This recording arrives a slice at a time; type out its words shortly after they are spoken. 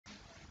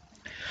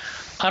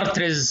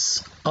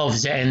Arteries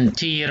of the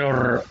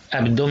anterior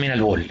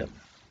abdominal wall.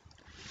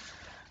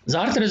 The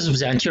arteries of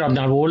the anterior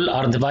abdominal wall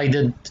are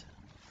divided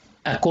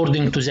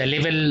according to the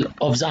level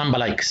of the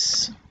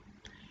umbilicus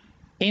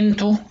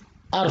into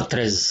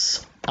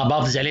arteries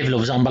above the level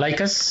of the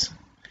umbilicus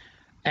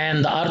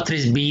and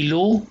arteries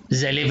below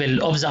the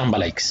level of the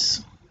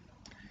umbilicus.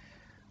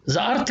 The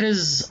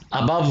arteries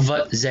above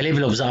the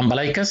level of the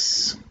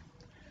umbilicus,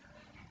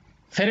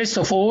 first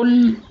of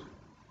all,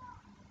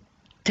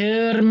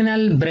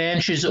 terminal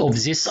branches of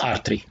this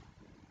artery.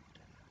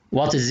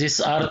 What is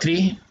this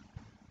artery?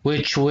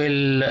 Which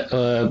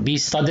will be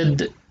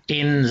studied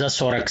in the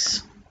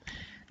thorax.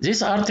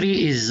 This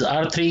artery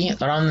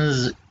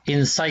runs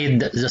inside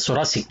the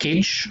thoracic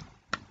cage,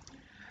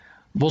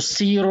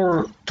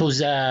 posterior to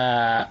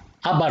the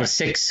upper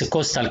 6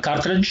 costal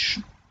cartilage,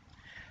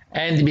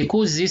 and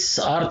because this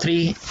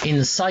artery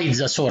inside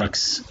the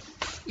thorax,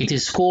 it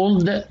is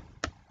called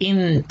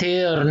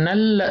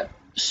internal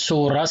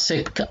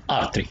thoracic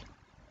artery.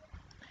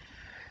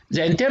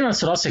 The internal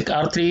thoracic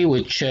artery,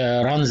 which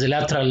runs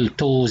lateral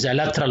to the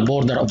lateral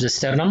border of the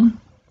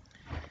sternum,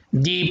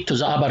 deep to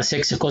the upper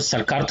 6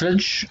 costal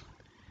cartilage,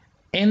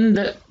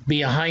 and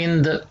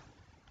behind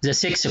the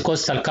 6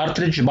 costal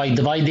cartilage by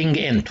dividing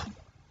into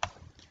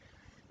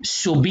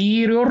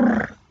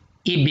superior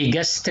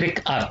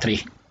epigastric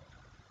artery.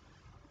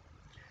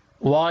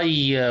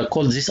 Why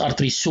call this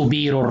artery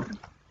superior?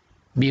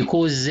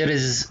 Because there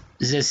is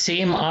the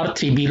same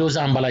artery below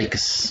the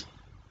umbilicus,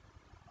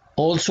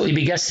 also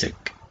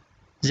epigastric.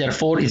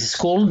 Therefore, it is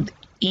called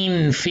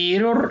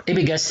inferior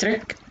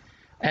epigastric,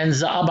 and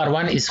the upper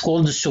one is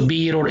called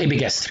superior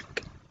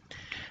epigastric.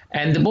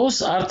 And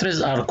both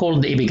arteries are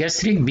called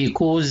epigastric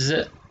because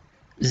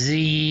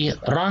they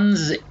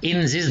runs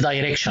in this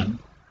direction,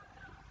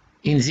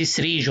 in this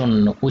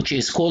region, which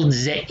is called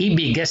the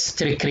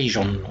epigastric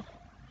region.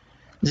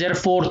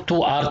 Therefore,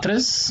 two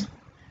arteries,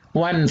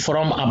 one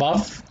from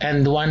above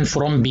and one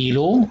from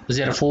below,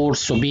 therefore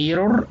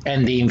superior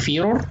and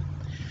inferior,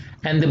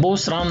 and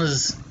both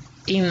runs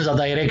in the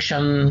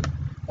direction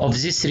of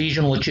this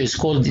region, which is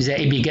called the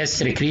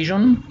epigastric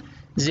region.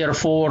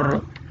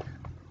 Therefore,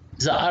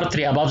 the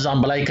artery above the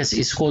umbilicus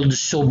is called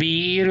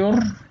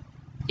superior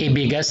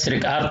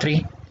epigastric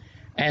artery,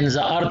 and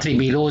the artery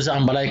below the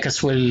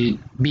umbilicus will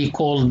be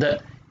called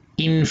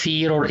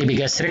inferior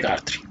epigastric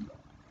artery.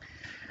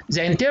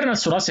 The internal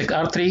thoracic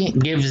artery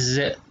gives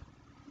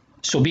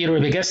superior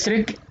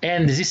epigastric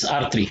and this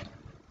artery,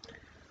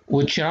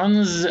 which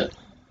runs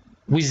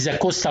with the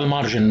costal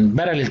margin,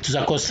 parallel to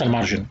the costal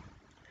margin,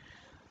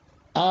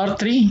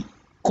 artery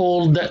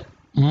called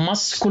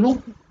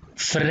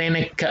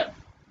musculophrenic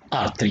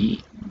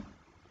artery.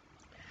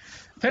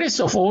 First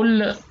of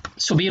all,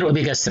 superior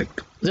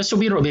epigastric. The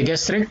superior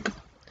epigastric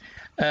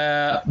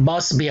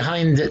pass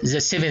behind the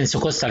 7th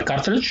costal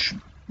cartilage.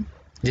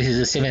 This is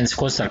the 7th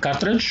costal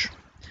cartilage,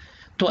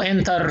 to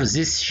enter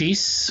this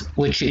sheath,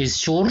 which is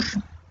sure,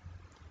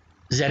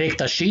 the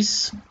rectus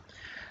sheath.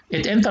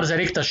 It enters the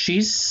rectus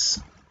sheath,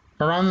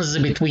 runs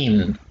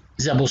between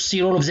the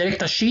posterior of the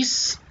rectus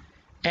sheath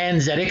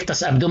and the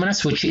rectus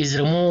abdominis, which is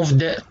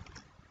removed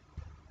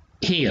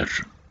here.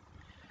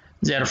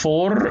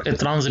 Therefore,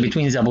 it runs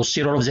between the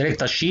posterior of the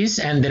rectus sheath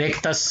and the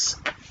rectus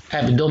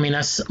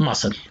abdominis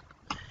muscle,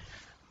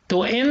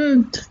 to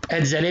end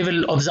at the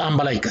level of the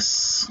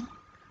umbilicus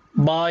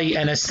by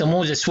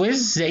anastomosis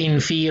with the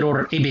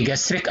inferior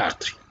epigastric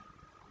artery.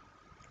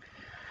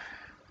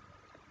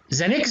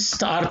 The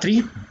next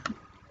artery,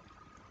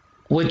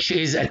 which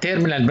is a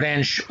terminal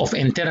branch of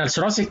internal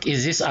thoracic,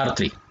 is this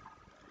artery,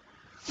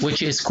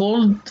 which is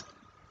called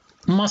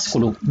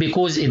musculo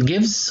because it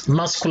gives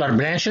muscular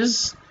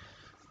branches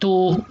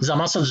to the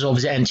muscles of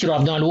the anterior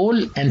abdominal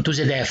wall and to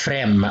the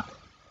diaphragm,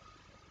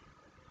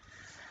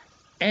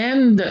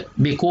 and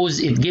because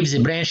it gives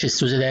branches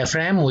to the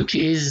diaphragm, which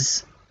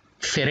is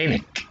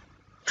phrenic.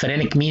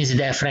 Phrenic means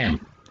diaphragm.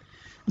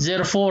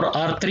 Therefore,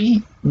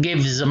 artery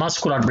gives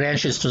muscular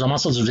branches to the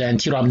muscles of the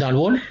anterior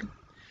abdominal wall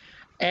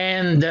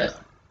and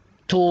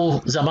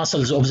to the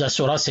muscles of the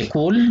thoracic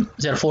wall.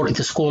 Therefore, it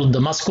is called the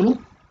musculo,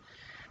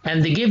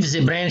 and gives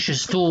the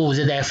branches to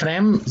the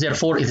diaphragm.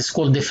 Therefore, it is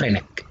called the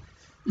phrenic.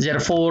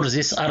 Therefore,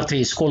 this artery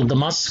is called the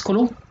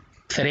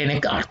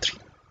musculophrenic artery.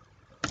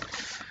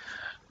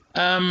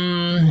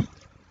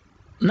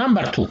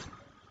 Number 2.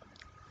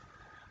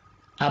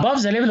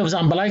 Above the level of the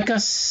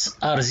umbilicus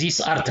are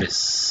these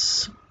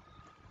arteries.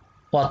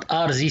 What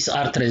are these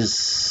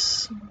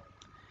arteries?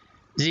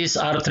 These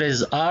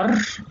arteries are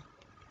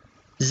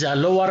the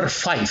lower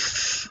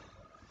 5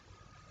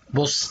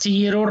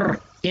 posterior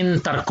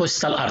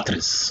intercostal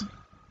arteries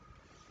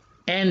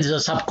and the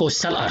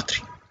subcostal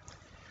artery.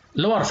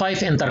 Lower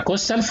 5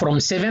 intercostal from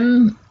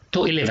 7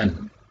 to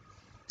 11.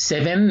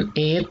 7,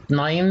 8,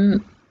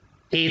 9,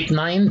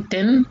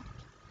 10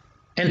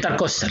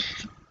 intercostal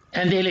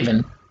and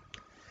 11.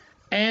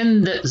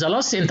 And the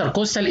last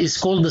intercostal is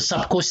called the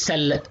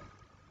subcostal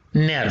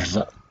nerve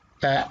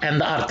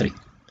and artery.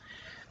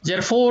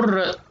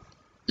 Therefore,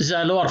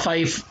 the lower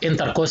 5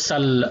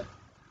 intercostal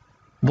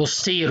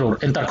posterior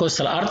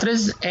intercostal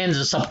arteries and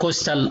the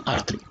subcostal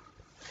artery.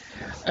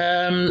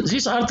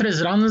 These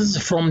arteries runs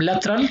from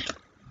lateral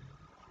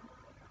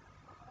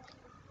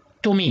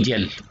to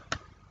medial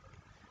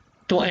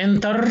to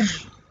enter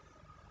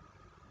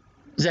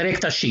the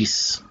rectus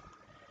sheath,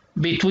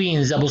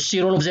 between the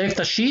posterior of the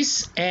rectus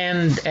sheath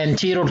and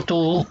anterior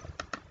to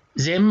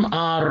them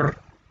are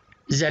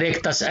the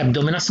rectus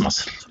abdominis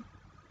muscle.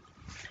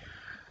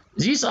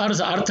 These are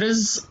the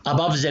arteries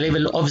above the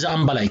level of the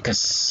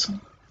umbilicus,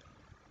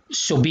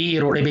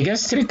 superior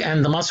epigastric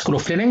and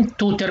musculophrenic,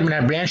 two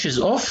terminal branches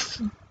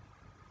of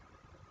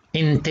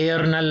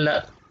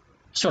internal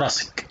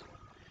thoracic,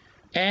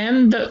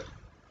 and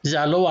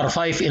the lower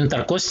 5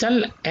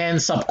 intercostal and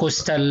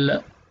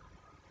subcostal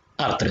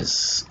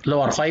arteries,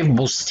 lower 5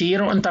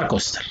 posterior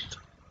intercostal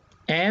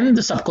and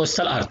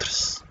subcostal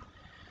arteries,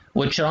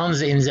 which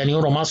runs in the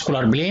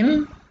neuromuscular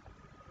plane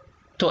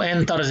to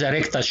enter the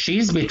rectus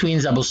sheath, between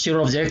the posterior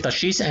of the rectus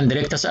sheath and the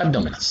rectus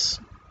abdominis.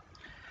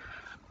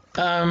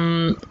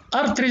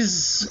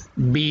 Arteries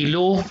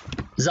below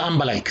the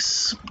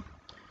umbilicus.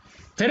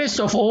 First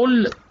of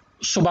all,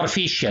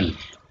 superficial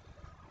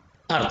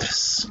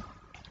arteries.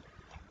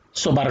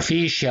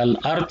 Superficial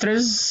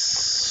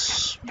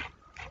arteries.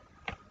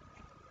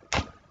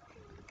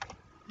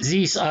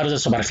 These are the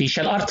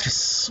superficial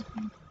arteries.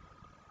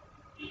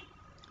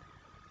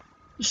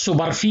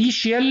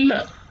 Superficial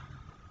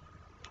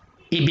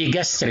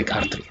epigastric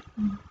artery.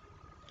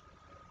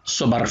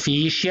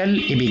 Superficial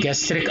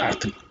epigastric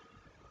artery.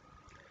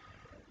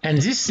 And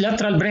this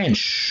lateral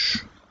branch,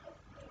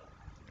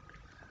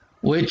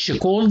 which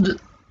called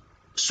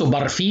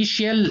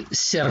superficial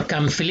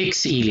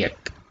circumflex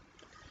iliac.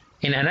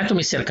 In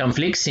anatomy,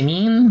 circumflex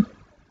mean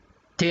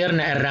turn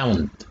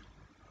around.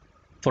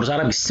 For the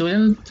Arabic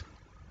student,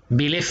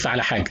 بيلف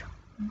على حاجة.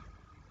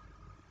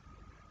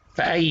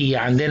 فأي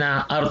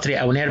عندنا artery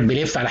أو nerve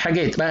بيلف على حاجة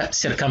يبقى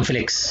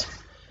circumflex.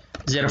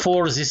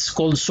 Therefore, this is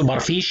called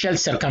superficial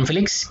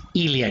circumflex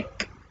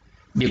iliac,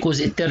 because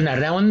it turns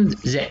around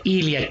the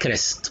iliac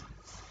crest.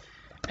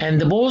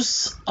 And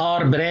both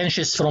are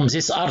branches from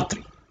this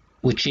artery,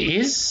 which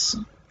is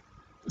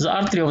the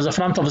artery of the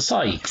front of the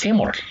thigh,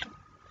 femoral.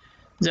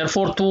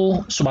 Therefore,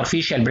 two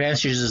superficial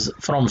branches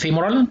from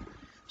femoral,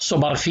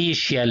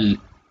 superficial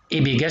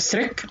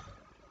epigastric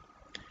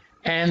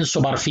and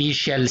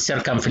superficial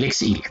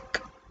circumflex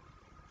iliac.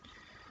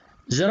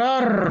 There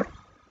are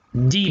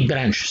deep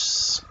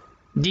branches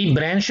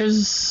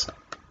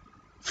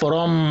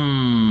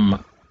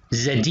from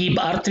the deep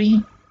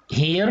artery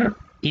here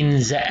in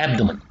the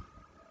abdomen,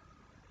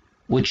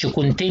 which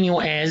continue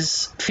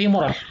as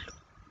femoral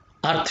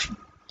artery.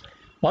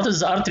 What is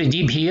the artery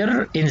deep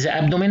here in the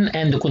abdomen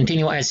and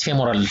continue as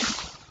femoral?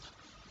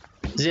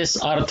 This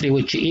artery,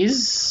 which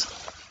is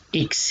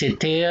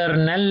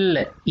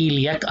external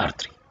iliac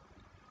artery.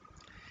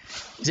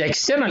 The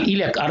external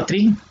iliac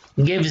artery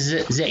gives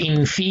the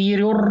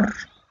inferior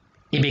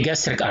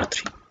epigastric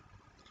artery.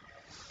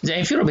 The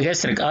inferior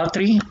epigastric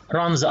artery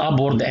runs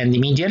upward and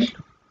medial,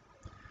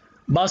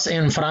 pass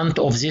in front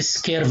of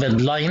this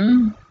curved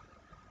line,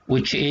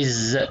 which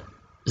is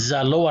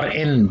the lower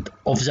end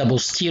of the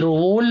posterior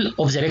wall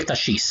of the rectus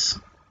sheath,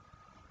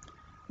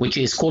 which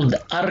is called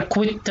the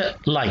arcuate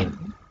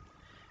line.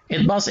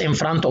 It passes in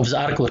front of the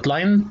arcuate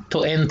line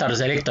to enter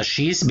the rectus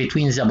sheath,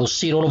 between the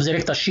posterior of the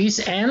rectus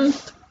sheath and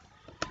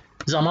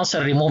the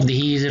muscle removed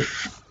here,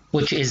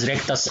 which is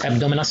rectus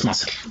abdominis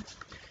muscle,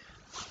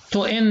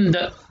 to end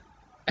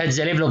at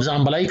the level of the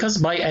umbilicus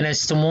by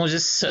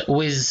anastomosis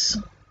with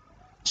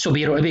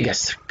superior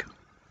epigastric.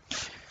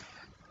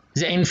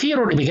 The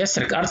inferior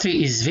epigastric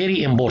artery is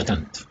very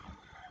important.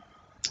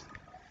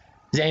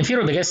 The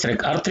inferior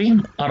epigastric artery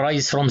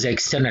arises from the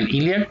external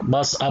iliac,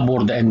 pass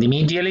upward and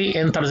medially,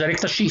 enter the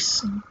rectus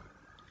sheath.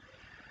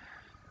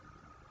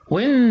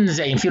 When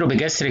the inferior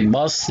epigastric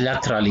pass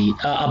laterally,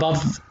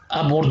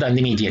 upward and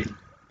medially,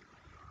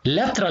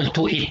 lateral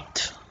to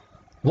it,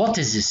 what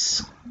is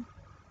this?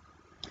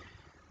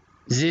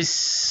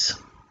 This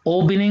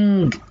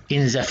opening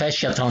in the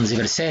fascia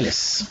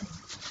transversalis.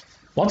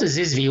 What is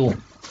this view?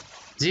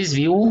 This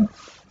view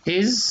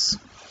is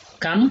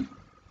come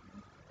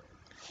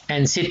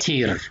and sit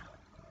here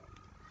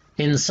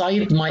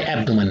inside my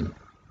abdomen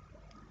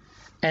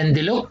and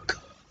look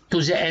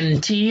to the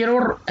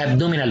anterior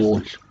abdominal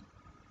wall.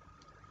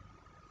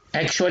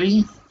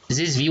 Actually,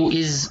 this view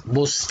is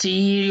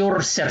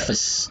posterior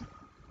surface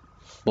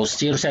of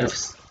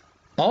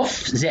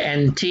the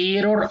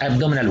anterior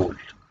abdominal wall.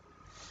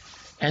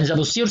 And the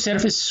posterior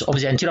surface of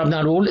the anterior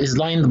abdominal wall is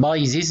lined by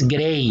this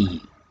gray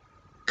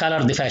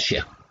colored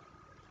fascia.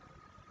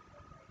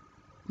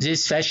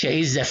 This fascia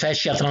is the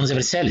fascia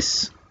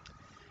transversalis.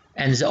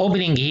 And the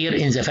opening here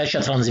in the fascia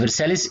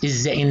transversalis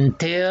is the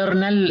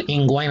internal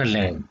inguinal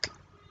ring.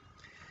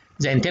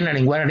 The internal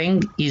inguinal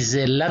ring is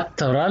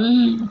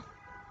lateral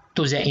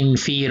to the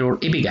inferior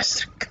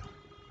epigastric.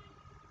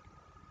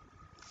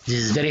 This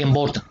is very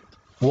important.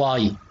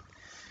 Why?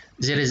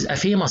 There is a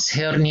famous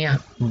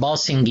hernia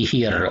passing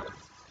here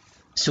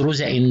through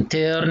the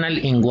internal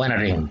inguinal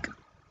ring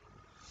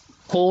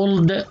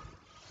called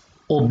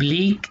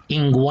oblique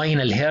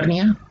inguinal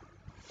hernia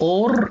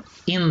or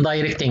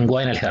indirect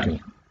inguinal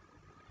hernia.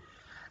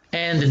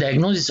 And the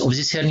diagnosis of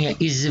this hernia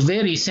is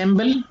very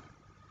simple.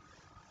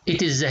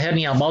 It is the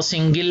hernia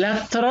passing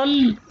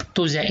lateral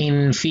to the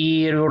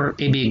inferior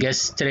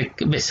epigastric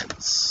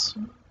vessels.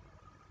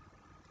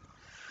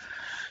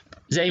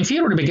 The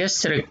inferior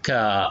epigastric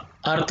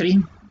artery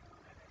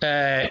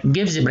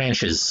gives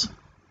branches.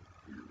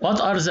 What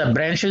are the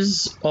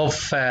branches of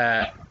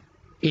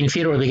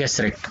inferior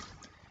epigastric?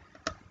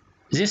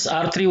 This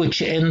artery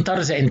which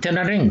enters the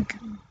internal ring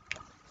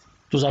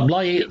to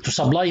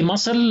supply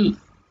muscle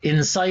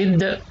inside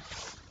the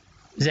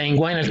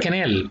inguinal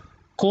canal,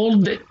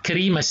 called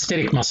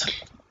cremasteric muscle.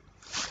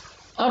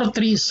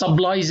 Artery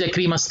supplies the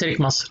cremasteric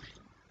muscle.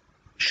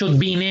 Should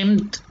be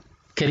named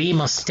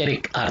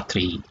cremasteric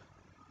artery.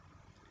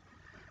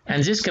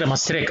 And this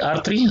cremasteric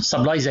artery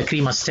supplies the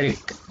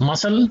cremasteric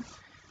muscle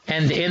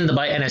and end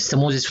by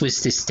anastomosis with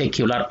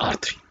testicular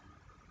artery.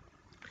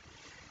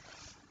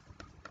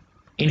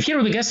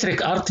 Inferior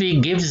epigastric artery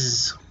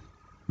gives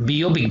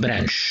pubic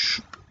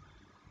branch,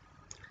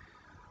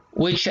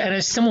 which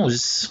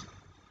anastomoses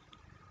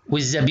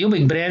with the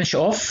pubic branch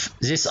of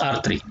this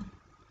artery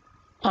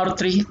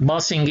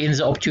passing in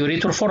the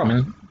obturator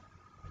foramen.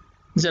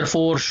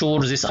 Therefore,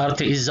 sure, this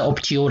artery is the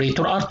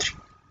obturator artery.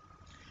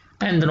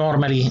 And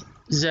normally,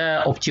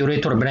 the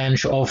obturator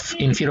branch of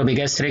inferior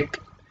epigastric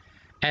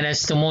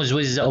anastomoses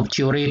with the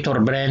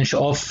obturator branch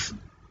of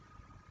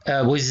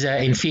with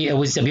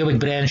the pubic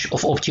branch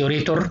of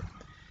obturator,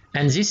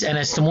 and this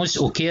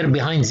anastomosis occur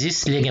behind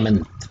this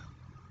ligament,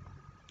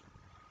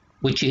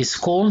 which is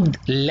called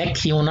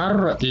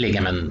lacunar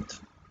ligament.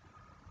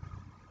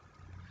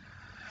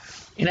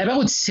 In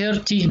about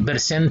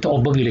 30%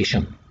 of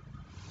population,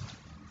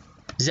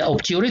 the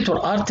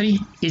obturator artery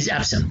is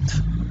absent,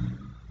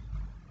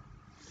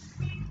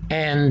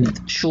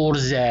 and sure,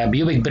 the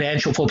pubic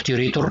branch of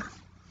obturator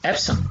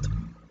absent.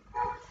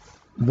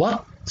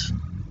 What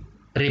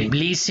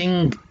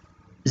replacing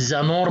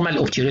the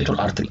normal obturator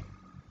artery?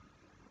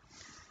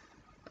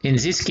 In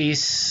this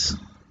case,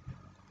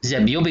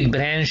 the pubic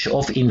branch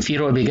of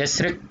inferior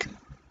epigastric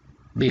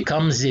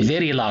becomes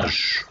very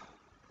large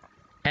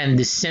and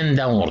descend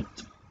downward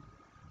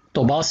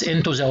to pass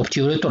into the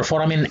obturator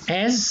foramen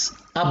as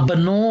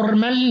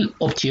abnormal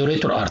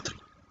obturator artery.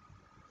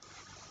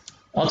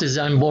 What is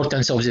the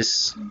importance of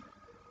this?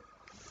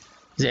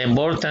 The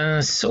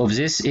importance of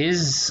this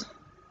is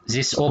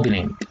this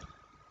opening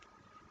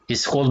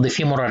is called the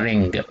femoral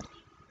ring,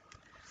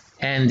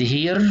 and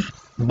here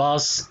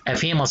pass a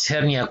famous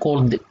hernia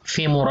called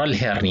femoral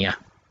hernia.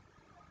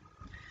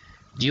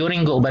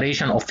 During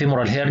operation of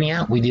femoral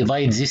hernia, we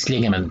divide this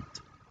ligament,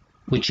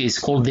 which is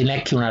called the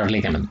lacunar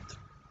ligament.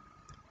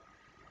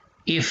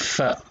 If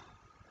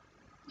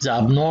the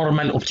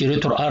abnormal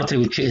obturator artery,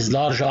 which is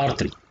large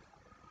artery,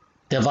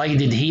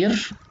 divided here,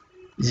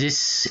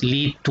 this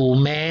lead to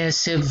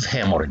massive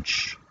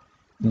hemorrhage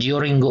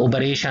during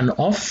operation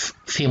of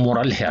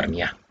femoral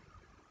hernia.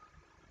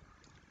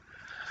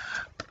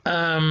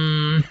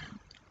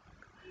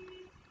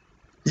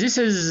 This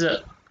is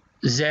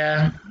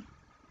the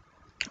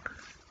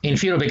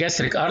inferior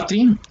epigastric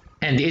artery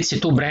and its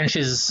two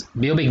branches,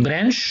 pubic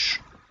branch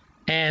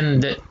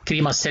and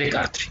cremasteric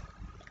artery.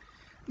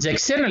 The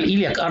external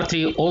iliac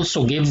artery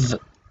also gives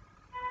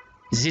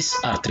this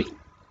artery,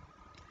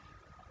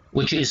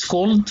 which is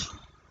called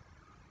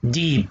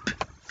deep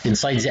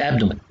inside the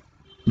abdomen,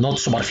 not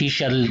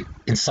superficial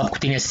in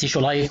subcutaneous tissue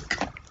like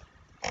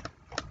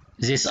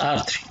this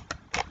artery.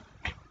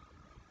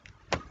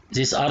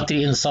 This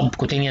artery in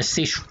subcutaneous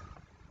tissue,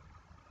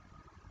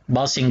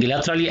 passing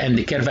laterally and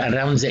curve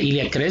around the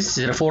iliac crest,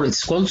 therefore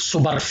it's called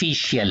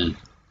superficial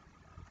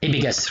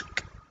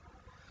epigastric.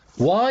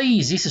 Why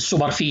this is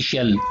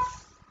superficial?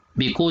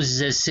 Because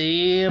the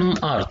same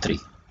artery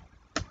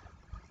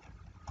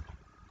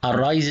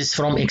arises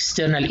from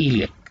external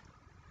iliac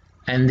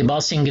and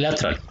passing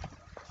laterally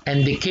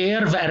and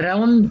curve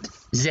around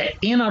the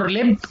inner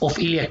lip of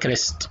iliac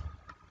crest.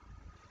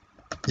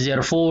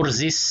 Therefore,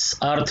 this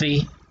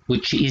artery,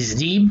 which is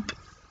deep,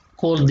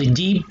 called the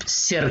deep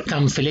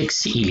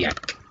circumflex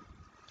iliac.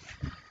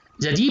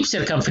 The deep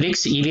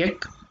circumflex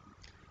iliac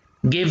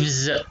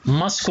gives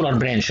muscular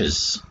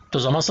branches to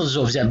the muscles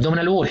of the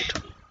abdominal wall,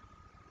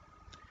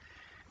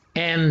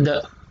 and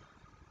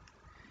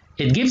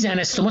it gives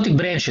anastomotic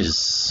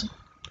branches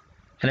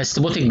to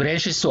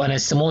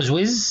anastomose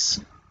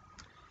with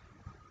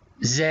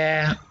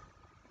the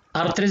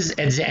arteries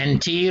at the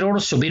anterior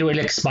superior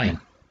iliac spine,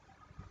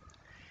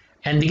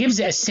 and gives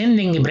the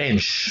ascending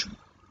branch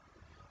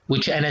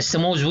which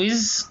anastomose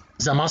with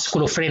the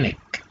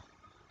musculophrenic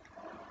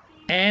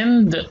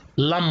and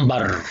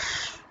lumbar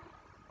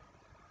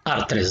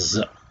arteries.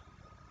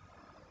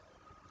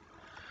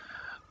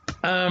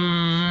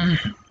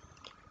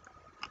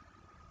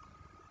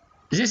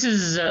 This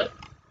is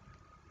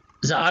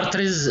the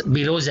arteries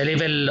below the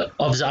level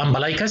of the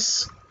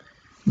umbilicus,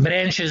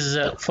 branches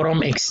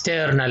from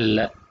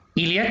external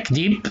iliac,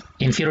 deep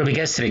inferior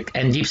epigastric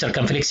and deep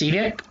circumflex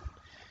iliac,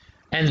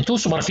 and two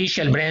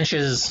superficial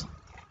branches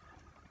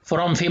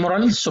from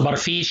femoral,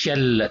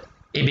 superficial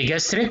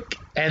epigastric,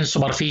 and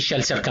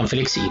superficial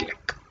circumflex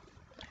iliac.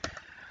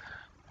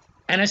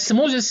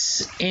 Anastomosis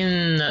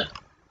in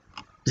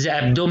the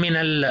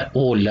abdominal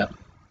wall.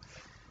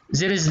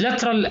 There is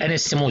lateral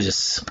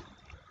anastomosis.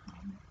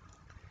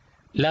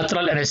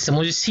 Lateral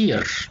anastomosis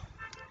here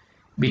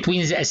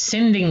between the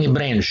ascending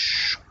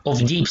branch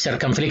of deep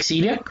circumflex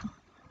iliac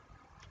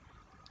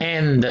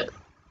and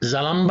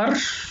the lumbar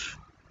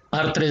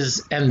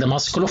arteries and the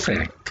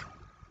musculophrenic.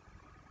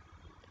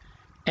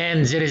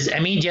 And there is a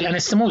medial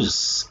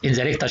anastomosis in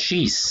the rectus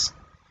sheath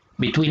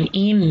between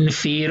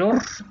inferior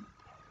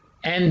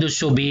and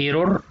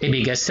superior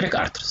epigastric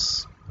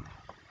arteries.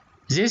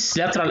 This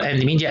lateral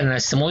and medial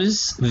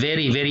anastomosis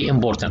very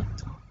important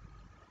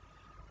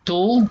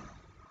to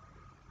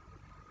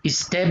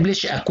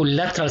establish a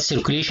collateral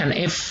circulation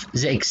if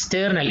the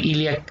external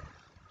iliac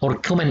or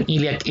common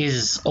iliac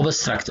is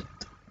obstructed.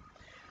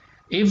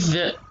 If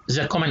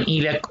the common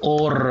iliac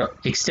or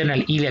external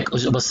iliac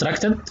is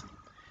obstructed,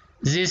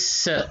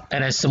 this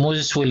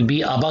anastomosis will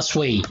be a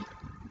pathway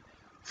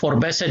for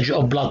passage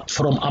of blood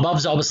from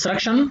above the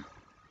obstruction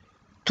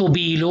to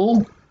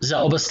below the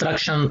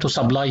obstruction to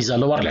supply the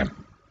lower limb.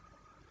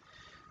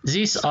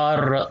 These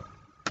are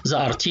the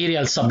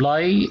arterial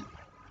supply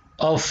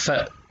of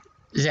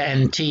the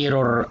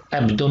anterior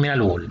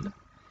abdominal wall.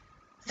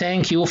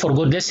 Thank you for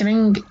good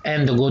listening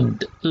and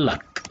good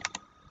luck.